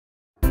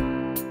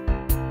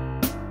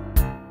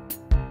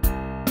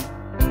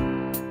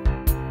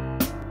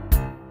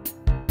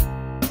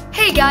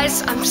Hey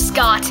guys, I'm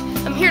Scott.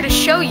 I'm here to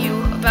show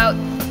you about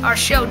our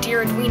show,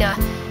 Dear Edwina.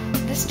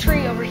 This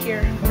tree over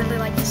here, I really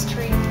like this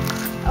tree.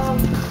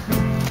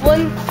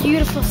 One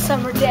beautiful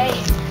summer day,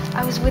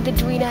 I was with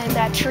Edwina in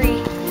that tree,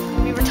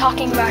 and we were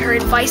talking about her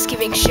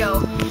advice-giving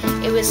show.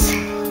 It was,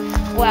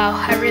 wow,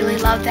 I really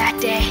loved that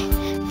day.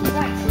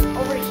 Right,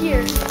 over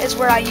here is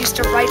where I used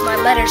to write my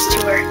letters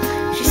to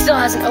her. She still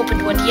hasn't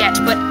opened one yet,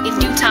 but in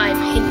due time,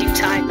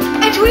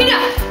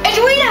 Edwina!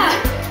 Edwina!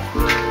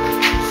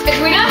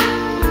 Edwina?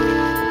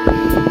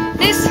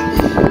 This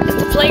is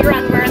the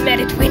playground where I met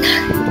Edwina.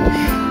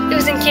 It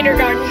was in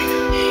kindergarten.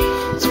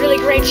 It was really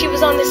great. She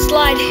was on this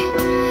slide,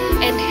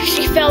 and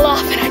she fell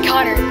off, and I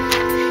caught her.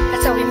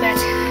 That's how we met.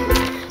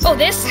 Oh,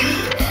 this?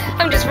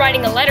 I'm just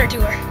writing a letter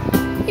to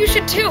her. You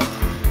should too.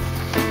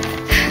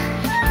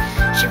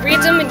 She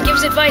reads them and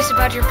gives advice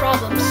about your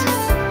problems.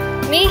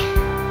 Me?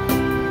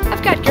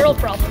 I've got girl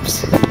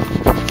problems.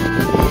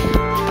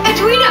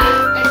 Edwina!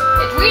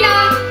 Edwina!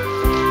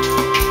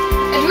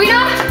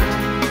 Edwina!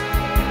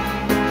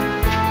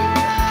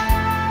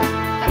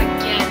 Not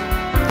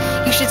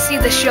again. You should see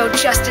the show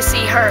just to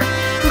see her.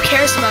 Who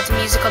cares about the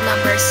musical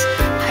numbers?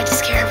 I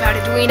just care about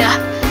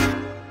Edwina.